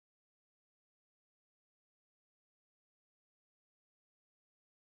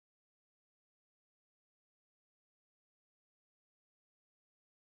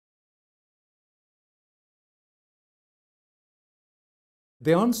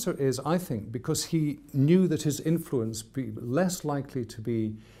The answer is, I think, because he knew that his influence would be less likely to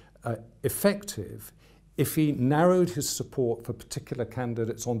be effective if he narrowed his support for particular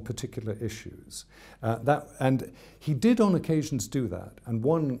candidates on particular issues. And he did on occasions do that. And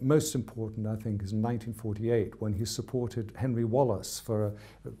one most important, I think, is in 1948 when he supported Henry Wallace for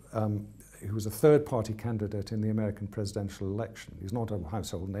who was a third-party candidate in the American presidential election. He's not a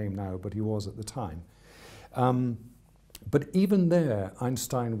household name now, but he was at the time. But even there,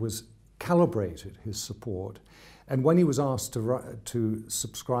 Einstein was calibrated his support. And when he was asked to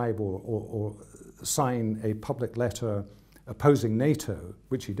subscribe or sign a public letter opposing NATO,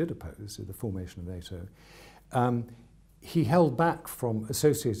 which he did oppose, the formation of NATO, he held back from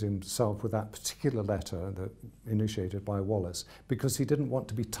associating himself with that particular letter that initiated by Wallace because he didn't want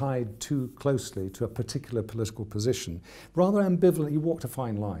to be tied too closely to a particular political position. Rather ambivalent, he walked a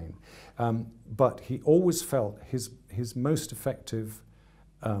fine line. But he always felt his most effective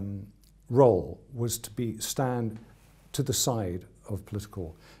role was to stand to the side of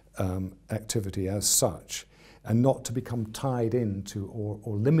political activity as such, and not to become tied into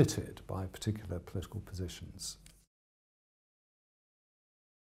or limited by particular political positions.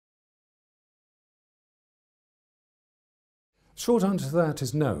 Short answer to that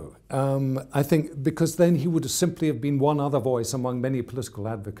is no. I think because then he would simply have been one other voice among many political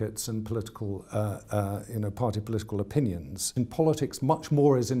advocates and political, party political opinions. In politics, much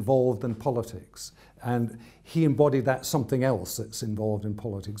more is involved than politics. And he embodied that something else that's involved in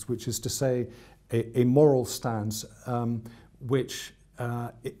politics, which is to say a moral stance which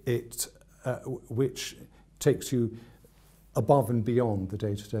takes you above and beyond the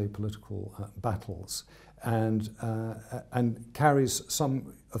day-to-day political battles. And carries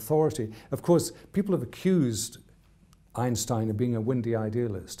some authority. Of course, people have accused Einstein of being a windy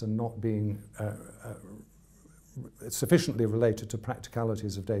idealist and not being sufficiently related to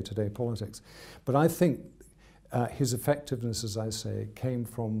practicalities of day-to-day politics. But I think his effectiveness, as I say, came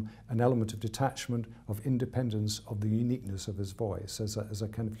from an element of detachment, of independence, of the uniqueness of his voice as a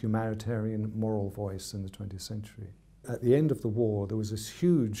kind of humanitarian moral voice in the 20th century. At the end of the war, there was this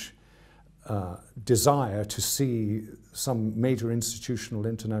huge desire to see some major institutional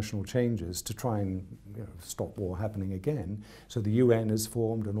international changes to try and stop war happening again. So the UN is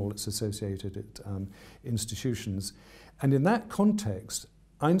formed and all its associated institutions. And in that context,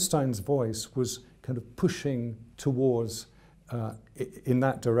 Einstein's voice was kind of pushing towards in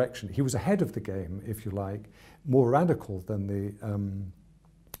that direction. He was ahead of the game, if you like, more radical than the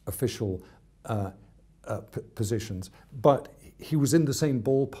official positions, but he was in the same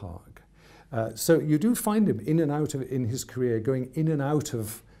ballpark. So you do find him in and out of, in his career, going in and out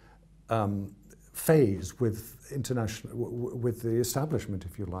of phase with the establishment,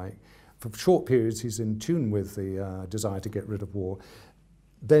 if you like. For short periods, he's in tune with the desire to get rid of war.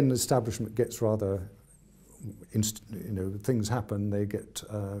 Then the establishment gets rather, things happen, they get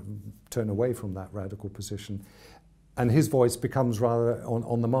turned away from that radical position, and his voice becomes rather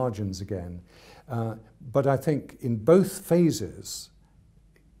on the margins again. But I think in both phases,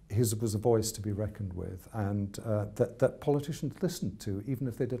 his was a voice to be reckoned with, and that politicians listened to, even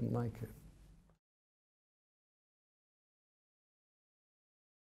if they didn't like it.